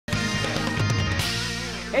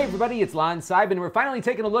Hey everybody, it's Lon.TV, and we're finally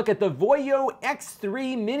taking a look at the VOYO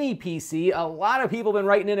X3 Mini-PC. A lot of people have been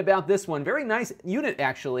writing in about this one. Very nice unit,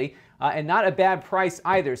 actually, and not a bad price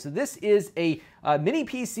either. So this is a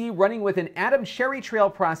Mini-PC running with an Atom Cherry Trail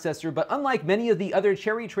processor, but unlike many of the other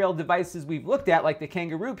Cherry Trail devices we've looked at, like the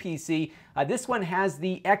Kangaroo PC, this one has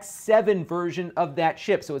the X7 version of that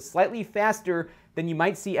chip, so it's slightly faster than you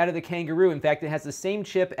might see out of the Kangaroo. In fact, it has the same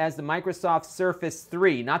chip as the Microsoft Surface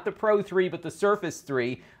 3, not the Pro 3, but the Surface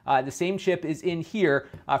 3. The same chip is in here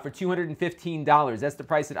for $215. That's the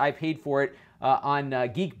price that I paid for it on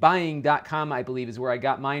geekbuying.com, I believe, is where I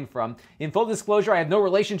got mine from. In full disclosure, I have no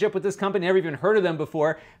relationship with this company, never even heard of them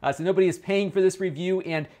before, so nobody is paying for this review,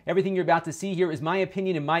 and everything you're about to see here is my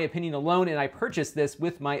opinion and my opinion alone, and I purchased this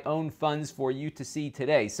with my own funds for you to see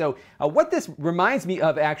today. So what this reminds me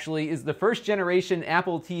of, actually, is the first generation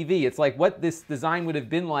Apple TV. It's like what this design would have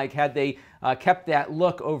been like had they kept that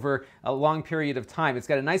look over a long period of time. It's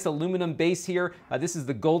got a nice aluminum base here. This is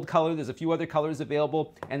the gold color. There's a few other colors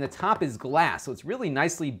available, and the top is glass, so it's really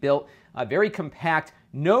nicely built, very compact.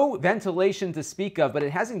 No ventilation to speak of, but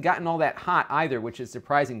it hasn't gotten all that hot either, which is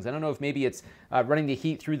surprising, because I don't know if maybe it's running the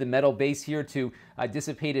heat through the metal base here to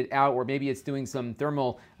dissipate it out, or maybe it's doing some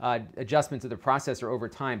thermal adjustment to the processor over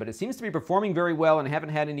time. But it seems to be performing very well, and I haven't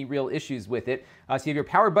had any real issues with it. So you have your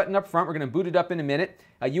power button up front. We're going to boot it up in a minute.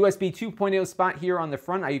 A USB 2.0 spot here on the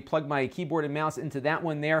front. I plug my keyboard and mouse into that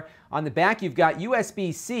one there. On the back, you've got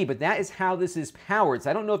USB-C, but that is how this is powered. So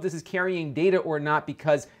I don't know if this is carrying data or not,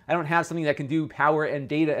 because I don't have something that can do power and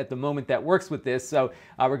data at the moment that works with this. So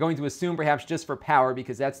we're going to assume perhaps just for power,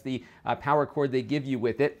 because that's the power cord they give you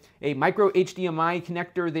with it. A micro HDMI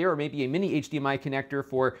connector there, or maybe a mini HDMI connector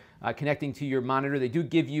for connecting to your monitor. They do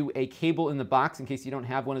give you a cable in the box in case you don't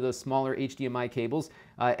have one of those smaller HDMI cables.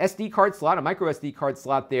 SD card slot, a micro SD card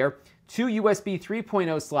slot there. Two USB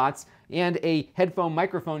 3.0 slots, and a headphone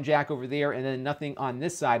microphone jack over there, and then nothing on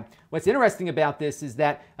this side. What's interesting about this is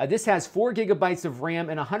that this has 4 gigabytes of RAM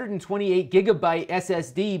and 128 gigabyte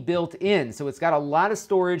SSD built in. So it's got a lot of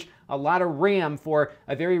storage, a lot of RAM for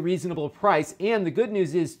a very reasonable price. And the good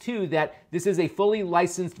news is, too, that this is a fully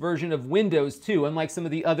licensed version of Windows, too. Unlike some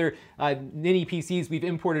of the other mini PCs we've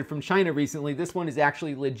imported from China recently, this one is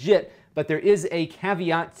actually legit. But there is a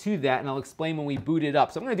caveat to that, and I'll explain when we boot it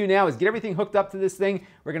up. So what I'm going to do now is get everything hooked up to this thing.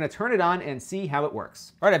 We're going to turn it on and see how it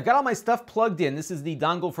works. All right, I've got all my stuff plugged in. This is the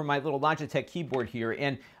dongle for my little Logitech keyboard here.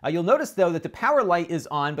 And you'll notice, though, that the power light is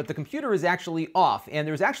on, but the computer is actually off. And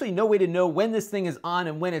there's actually no way to know when this thing is on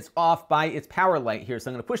and when it's off by its power light here.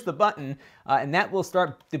 So I'm going to push the button, and that will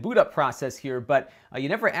start the boot up process here. But you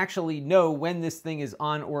never actually know when this thing is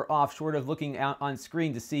on or off, short of looking out on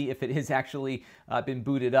screen to see if it has actually been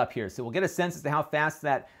booted up here. So we'll get a sense as to how fast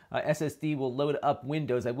that SSD will load up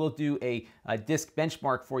Windows. I will do a disk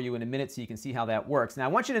benchmark for you in a minute so you can see how that works. Now I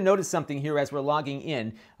want you to notice something here as we're logging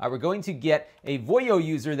in. We're going to get a VOYO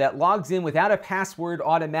user that logs in without a password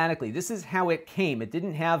automatically. This is how it came. It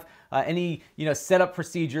didn't have any setup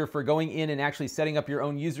procedure for going in and actually setting up your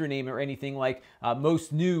own username or anything like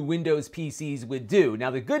most new Windows PCs would do. Now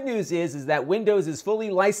the good news is that Windows is fully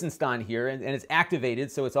licensed on here and it's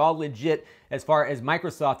activated, so it's all legit as far as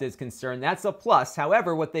Microsoft is concerned. That's a plus.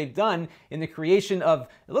 However, what they've done in the creation of,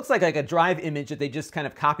 it looks like a drive image that they just kind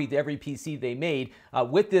of copied to every PC they made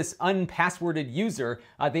with this unpassworded user,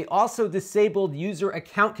 they also disabled user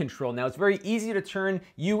account control. Now it's very easy to turn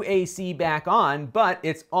UAC back on, but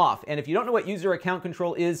it's off. And if you don't know what user account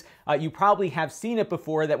control is, you probably have seen it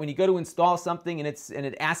before, that when you go to install something and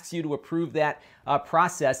it asks you to approve that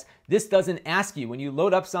process, this doesn't ask you. When you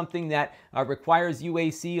load up something that requires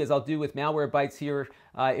UAC, as I'll do with Malwarebytes here,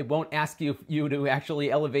 it won't ask you to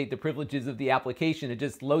actually elevate the privileges of the application. It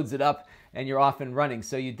just loads it up and you're off and running.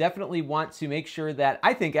 So you definitely want to make sure that,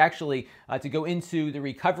 I think actually, to go into the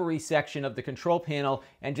recovery section of the control panel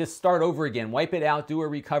and just start over again. Wipe it out, do a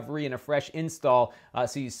recovery and a fresh install,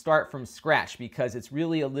 so you start from scratch, because it's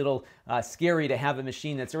really a little scary to have a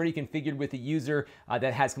machine that's already configured with a user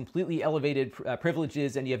that has completely elevated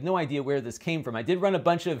privileges, and you have no idea where this came from. I did run a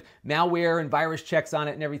bunch of malware and virus checks on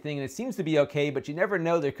it and everything, and it seems to be okay, but you never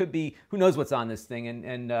know. There could be, who knows what's on this thing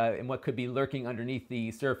and what could be lurking underneath the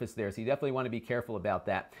surface there. So you definitely want to be careful about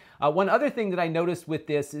that. One other thing that I noticed with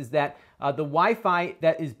this is that the Wi-Fi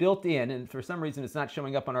that is built in, and for some reason it's not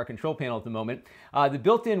showing up on our control panel at the moment, the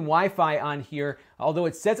built-in Wi-Fi on here, although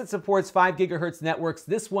it says it supports 5 gigahertz networks,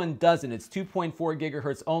 this one doesn't. It's 2.4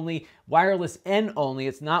 gigahertz only, wireless N only.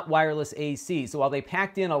 It's not wireless AC. So while they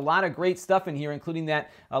packed in a lot of great stuff in here, including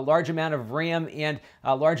that large amount of RAM and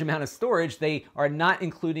a large amount of storage, they are not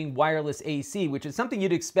including wireless AC, which is something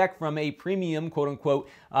you'd expect from a premium, quote-unquote,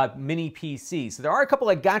 mini Mini-PC. So there are a couple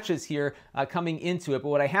of gotchas here coming into it, but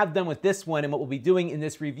what I have done with this one and what we'll be doing in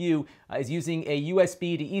this review is using a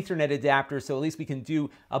USB to Ethernet adapter, so at least we can do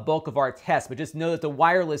a bulk of our tests. But just know that the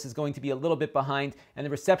wireless is going to be a little bit behind, and the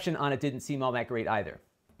reception on it didn't seem all that great either.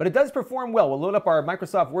 But it does perform well. We'll load up our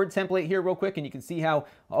Microsoft Word template here real quick, and you can see how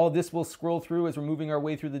all of this will scroll through as we're moving our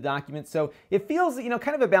way through the document. So it feels,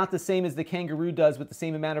 kind of about the same as the Kangaroo does with the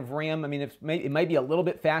same amount of RAM. I mean, it might be a little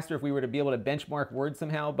bit faster if we were to be able to benchmark Word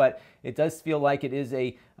somehow, but it does feel like it is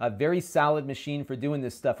a very solid machine for doing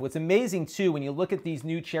this stuff. What's amazing, too, when you look at these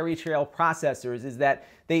new Cherry Trail processors is that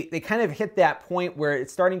they kind of hit that point where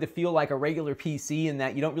it's starting to feel like a regular PC, and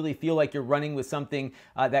that you don't really feel like you're running with something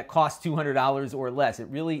that costs $200 or less. It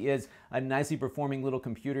really is a nicely performing little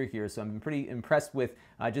computer here, so I'm pretty impressed with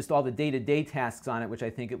just all the day-to-day tasks on it, which I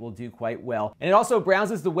think it will do quite well. And it also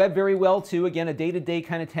browses the web very well, too. Again, a day-to-day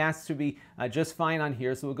kind of tasks should be just fine on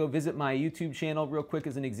here. So we'll go visit my YouTube channel real quick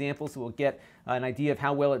as an example, so we'll get an idea of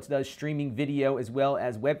how well it does streaming video as well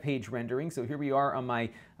as web page rendering. So here we are on my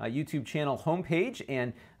YouTube channel homepage,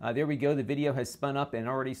 and there we go. The video has spun up and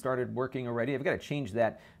already started working already. I've got to change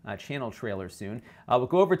that channel trailer soon. We'll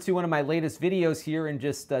go over to one of my latest videos here and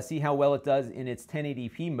just see how well it does in its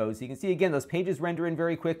 1080p mode. So you can see, again, those pages render in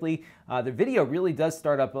very quickly. The video really does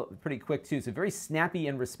start up pretty quick, too. So very snappy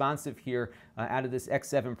and responsive here out of this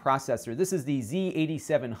X7 processor. This is the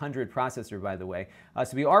Z8700 processor, by the way.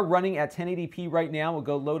 So we are running at 1080p right now. We'll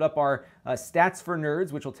go load up our stats for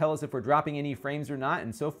nerds, which will tell us if we're dropping any frames or not,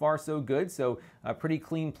 and so far so good. So pretty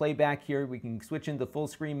clean playback here. We can switch into full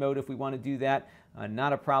screen mode if we want to do that.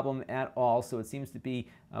 Not a problem at all. So it seems to be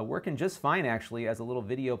working just fine, actually, as a little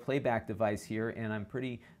video playback device here, and I'm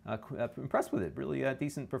pretty impressed with it. Really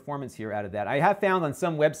decent performance here out of that. I have found on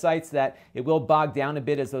some websites that it will bog down a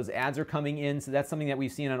bit as those ads are coming in, so that's something that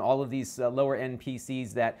we've seen on all of these lower-end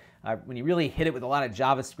PCs, that when you really hit it with a lot of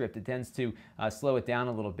JavaScript, it tends to slow it down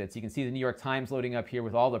a little bit. So you can see the New York Times loading up here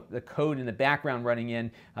with all the code in the background running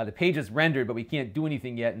in. The page is rendered, but we can't do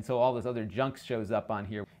anything yet until all this other junk shows up on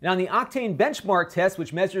here. Now, on the Octane benchmark test,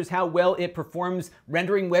 which measures how well it performs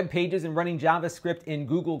rendering web pages and running JavaScript in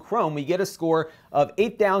Google Chrome, we get a score of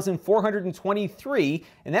 8,423,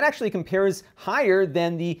 and that actually compares higher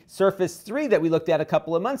than the Surface 3 that we looked at a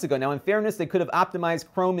couple of months ago. Now, in fairness, they could have optimized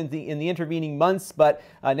Chrome in the intervening months, but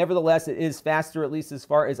nevertheless, it is faster, at least as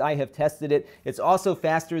far as I have tested it. It's also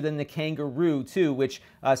faster than the Kangaroo, too, which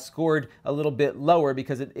scored a little bit lower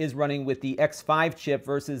because it is running with the X5 chip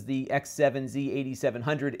versus the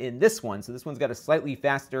X7-Z8700 in this one. So this one's got a slightly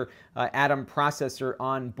faster Atom processor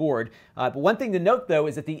on board. But one thing to note, though,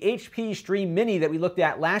 is that the HP Stream Mini that we looked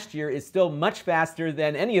at last year is still much faster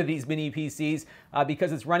than any of these mini PCs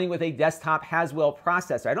because it's running with a desktop Haswell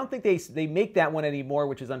processor. I don't think they make that one anymore,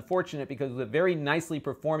 which is unfortunate because it's a very nicely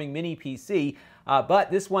performing mini PC.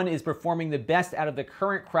 But this one is performing the best out of the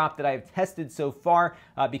current crop that I have tested so far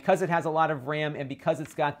because it has a lot of RAM and because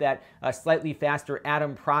it's got that slightly faster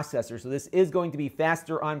Atom processor. So this is going to be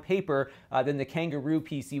faster on paper than the Kangaroo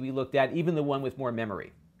PC we looked at, even the one with more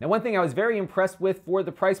memory. Now, one thing I was very impressed with for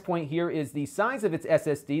the price point here is the size of its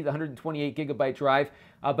SSD, the 128 gigabyte drive,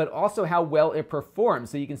 but also how well it performs.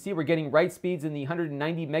 So you can see we're getting write speeds in the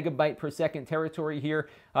 190 megabyte per second territory here,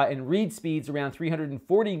 and read speeds around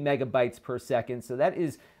 340 megabytes per second. So that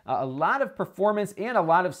is a lot of performance and a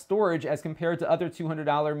lot of storage as compared to other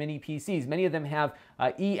 $200 mini PCs. Many of them have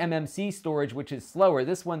eMMC storage, which is slower.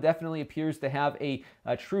 This one definitely appears to have a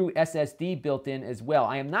true SSD built in as well.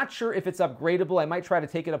 I am not sure if it's upgradable. I might try to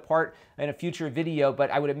take it apart in a future video,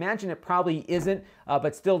 but I would imagine it probably isn't.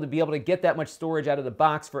 But still, to be able to get that much storage out of the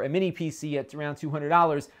box for a mini PC at around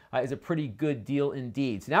 $200 is a pretty good deal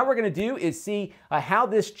indeed. So now what we're going to do is see how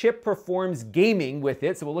this chip performs gaming with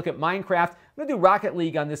it. So we'll look at Minecraft. I'm going to do Rocket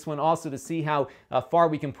League on this one also to see how far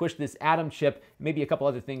we can push this Atom chip, maybe a couple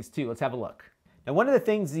other things too. Let's have a look. Now, one of the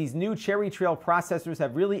things these new Cherry Trail processors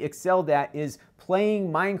have really excelled at is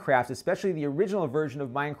playing Minecraft, especially the original version of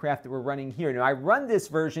Minecraft that we're running here. Now, I run this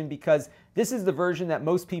version because this is the version that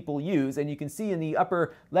most people use, and you can see in the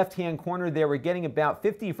upper left-hand corner there, we're getting about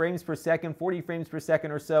 50 frames per second, 40 frames per second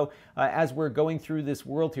or so as we're going through this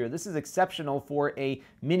world here. This is exceptional for a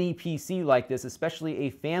mini PC like this, especially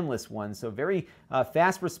a fanless one. So very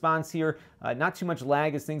fast response here, not too much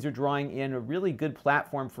lag as things are drawing in, a really good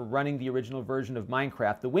platform for running the original version of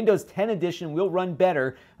Minecraft. The Windows 10 edition will run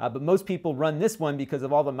better, but most people run this one because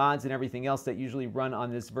of all the mods and everything else that usually run on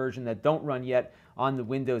this version that don't run yet on the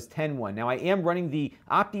Windows 10 one. Now I am running the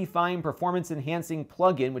Optifine performance enhancing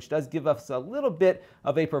plugin, which does give us a little bit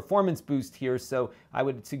of a performance boost here, so I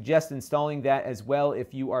would suggest installing that as well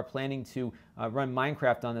if you are planning to run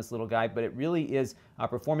Minecraft on this little guy. But it really is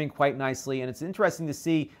performing quite nicely, and it's interesting to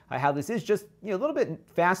see how this is just a little bit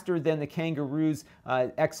faster than the Kangaroo's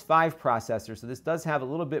X5 processor, so this does have a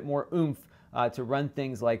little bit more oomph to run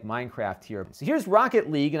things like Minecraft here. So here's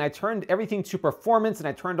Rocket League, and I turned everything to performance, and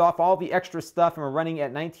I turned off all the extra stuff, and we're running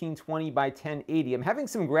at 1920 by 1080. I'm having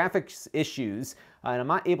some graphics issues, and I'm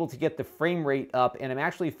not able to get the frame rate up, and I'm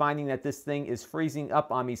actually finding that this thing is freezing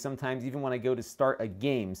up on me sometimes, even when I go to start a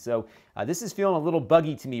game. So this is feeling a little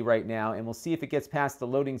buggy to me right now, and we'll see if it gets past the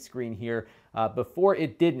loading screen here. Before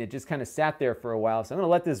it didn't. It just kind of sat there for a while. So I'm going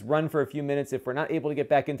to let this run for a few minutes. If we're not able to get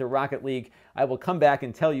back into Rocket League, I will come back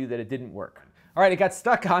and tell you that it didn't work. All right, it got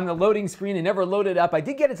stuck on the loading screen and never loaded up. I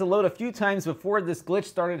did get it to load a few times before this glitch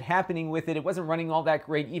started happening with it. It wasn't running all that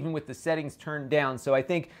great, even with the settings turned down. So I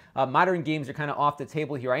think modern games are kind of off the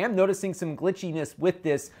table here. I am noticing some glitchiness with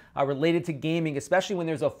this related to gaming, especially when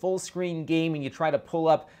there's a full screen game and you try to pull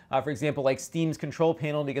up, for example, like Steam's control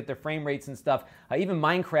panel to get the frame rates and stuff. Even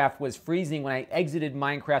Minecraft was freezing when I exited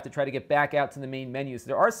Minecraft to try to get back out to the main menu. So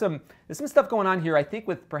there's some stuff going on here. I think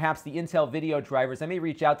with perhaps the Intel video drivers, I may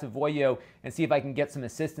reach out to VOYO and see if I can get some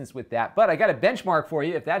assistance with that. But I got a benchmark for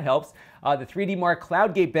you if that helps. The 3D Mark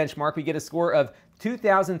Cloudgate benchmark, we get a score of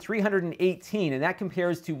 2,318, and that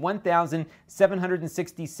compares to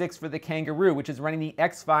 1,766 for the Kangaroo, which is running the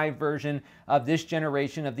X5 version of this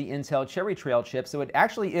generation of the Intel Cherry Trail chip. So it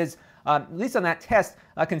actually is, at least on that test,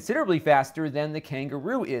 considerably faster than the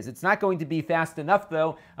Kangaroo is. It's not going to be fast enough,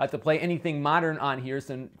 though, to play anything modern on here.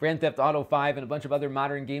 So Grand Theft Auto 5 and a bunch of other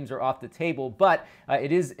modern games are off the table, but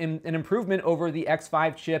it is an improvement over the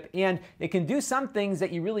X5 chip, and it can do some things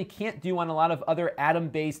that you really can't do on a lot of other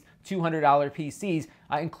Atom-based $200 PCs,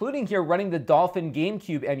 including here running the Dolphin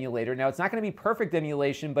GameCube emulator. Now, it's not going to be perfect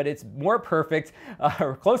emulation, but it's more perfect,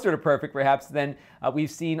 or closer to perfect perhaps, than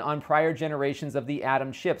we've seen on prior generations of the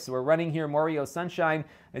Atom chip. So we're running here Mario Sunshine.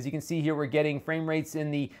 As you can see here, we're getting frame rates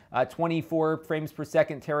in the 24 frames per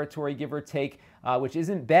second territory, give or take, which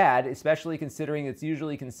isn't bad, especially considering it's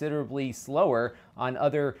usually considerably slower on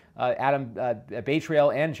other Atom Bay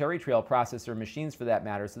Trail and Cherry Trail processor machines for that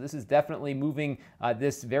matter. So this is definitely moving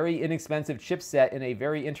this very inexpensive chipset in a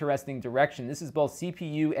very interesting direction. This is both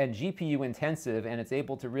CPU and GPU intensive, and it's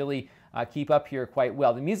able to really keep up here quite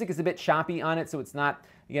well. The music is a bit choppy on it, so it's not,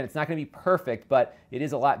 again, it's not going to be perfect, but it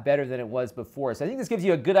is a lot better than it was before. So I think this gives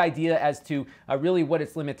you a good idea as to really what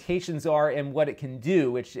its limitations are and what it can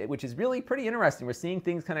do, which is really pretty interesting. We're seeing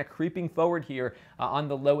things kind of creeping forward here on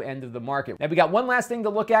the low end of the market. Now we got one last thing to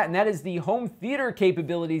look at, and that is the home theater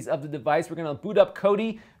capabilities of the device. We're going to boot up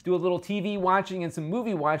Kodi, do a little TV watching and some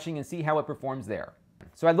movie watching, and see how it performs there.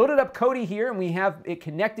 So I loaded up Kodi here, and we have it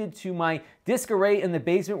connected to my disk array in the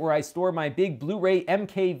basement where I store my big Blu-ray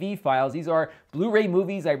MKV files. These are Blu-ray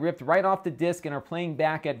movies I ripped right off the disc and are playing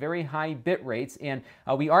back at very high bit rates. And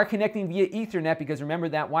we are connecting via Ethernet because remember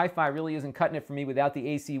that Wi-Fi really isn't cutting it for me without the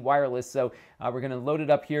AC wireless. So we're going to load it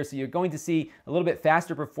up here. So you're going to see a little bit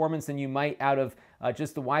faster performance than you might out of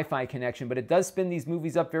just the Wi-Fi connection, but it does spin these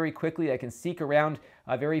movies up very quickly. I can seek around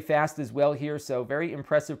very fast as well here, so very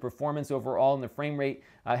impressive performance overall, and the frame rate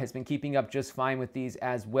has been keeping up just fine with these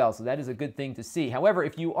as well, so that is a good thing to see. However,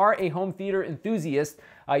 if you are a home theater enthusiast,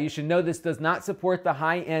 you should know this does not support the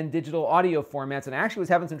high-end digital audio formats, and I actually was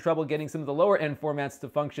having some trouble getting some of the lower-end formats to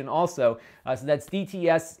function also. So that's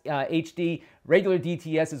DTS, HD, regular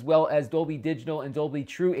DTS, as well as Dolby Digital and Dolby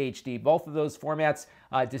True HD. Both of those formats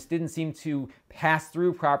just didn't seem to pass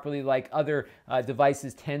through properly like other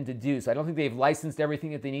devices tend to do. So I don't think they've licensed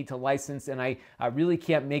everything that they need to license, and I really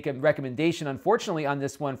can't make a recommendation, unfortunately, on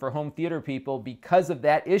this one for home theater people because of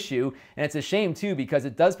that issue. And it's a shame, too, because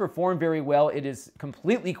it does perform very well. It is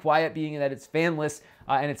completely quiet, being that it's fanless,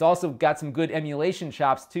 and it's also got some good emulation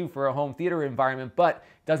chops, too, for a home theater environment, but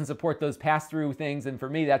doesn't support those pass-through things, and for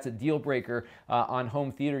me, that's a deal breaker on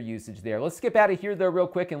home theater usage there. Let's skip out of here, though, real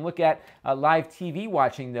quick and look at live TV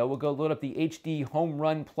watching, though. We'll go load up the HD Home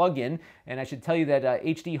Run plugin, and I should tell you that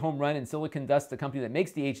HD Home Run and Silicon Dust, the company that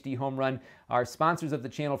makes the HD Home Run, are sponsors of the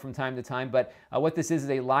channel from time to time, but what this is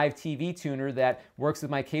a live TV tuner that works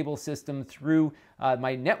with my cable system through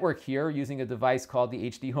my network here using a device called the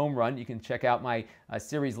HD Home Run. You can check out my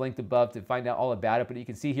series linked above to find out all about it, but you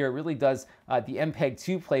can see here it really does the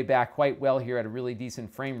MPEG-2 playback quite well here at a really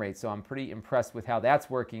decent frame rate, so I'm pretty impressed with how that's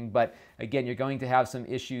working, but again, you're going to have some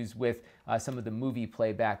issues with some of the movie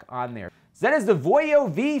playback on there. So that is the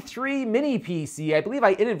VOYO V3 Mini-PC. I believe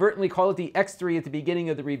I inadvertently called it the X3 at the beginning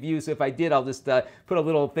of the review, so if I did, I'll just put a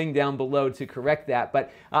little thing down below to correct that.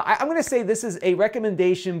 But I'm going to say this is a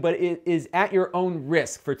recommendation, but it is at your own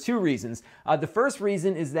risk for two reasons. The first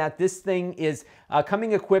reason is that this thing is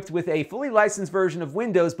coming equipped with a fully licensed version of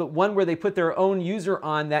Windows, but one where they put their own user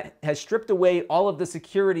on that has stripped away all of the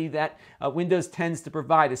security that Windows tends to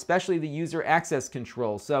provide, especially the user access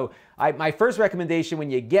control. So my first recommendation when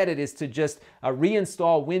you get it is to just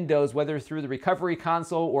reinstall Windows, whether through the recovery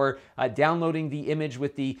console or downloading the image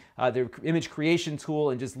with the image creation tool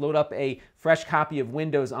and just load up a fresh copy of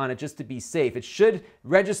Windows on it just to be safe. It should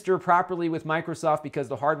register properly with Microsoft because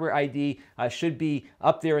the hardware ID should be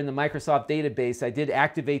up there in the Microsoft database. I did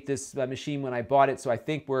activate this machine when I bought it, so I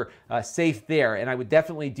think we're safe there. And I would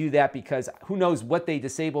definitely do that because who knows what they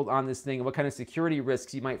disabled on this thing and what kind of security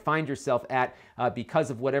risks you might find yourself at because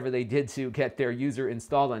of whatever they did to get their user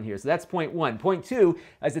installed on here. So that's point one. Point two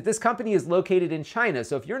is that this company is located in China.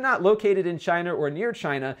 So if you're not located in China or near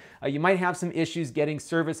China, you might have some issues getting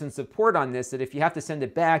service and support on this, that if you have to send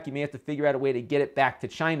it back, you may have to figure out a way to get it back to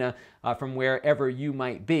China from wherever you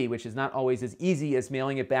might be, which is not always as easy as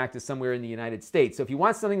mailing it back to somewhere in the United States. So if you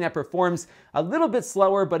want something that performs a little bit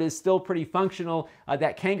slower but is still pretty functional,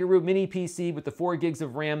 that Kangaroo Mini-PC with the 4 gigs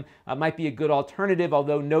of RAM might be a good alternative,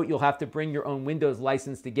 although note you'll have to bring your own Windows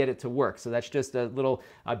license to get it to work. So that's just a little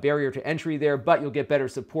barrier to entry there, but you'll get better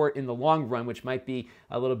support in the long run, which might be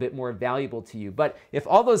a little bit more valuable to you. But if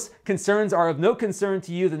all those concerns are of no concern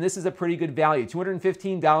to you, then this is a pretty good value.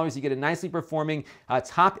 $215, you get a nicely performing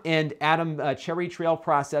top-end Atom Cherry Trail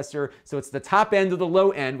processor. So it's the top end of the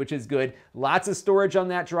low end, which is good. Lots of storage on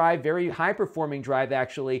that drive, very high-performing drive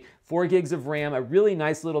actually. 4 gigs of RAM, a really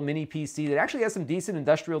nice little mini PC that actually has some decent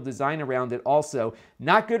industrial design around it also.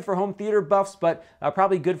 Not good for home theater buffs, but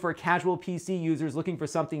probably good for casual PC users looking for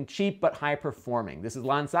something cheap but high-performing. This is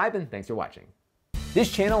Lon.TV. Thanks for watching. This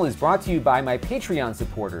channel is brought to you by my Patreon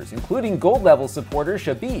supporters, including gold level supporter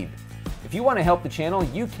Shabib. If you want to help the channel,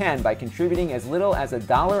 you can by contributing as little as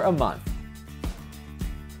 $1 a month.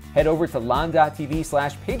 Head over to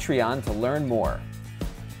Lon.TV/Patreon to learn more.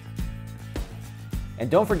 And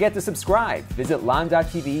don't forget to subscribe. Visit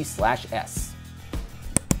Lon.TV/S.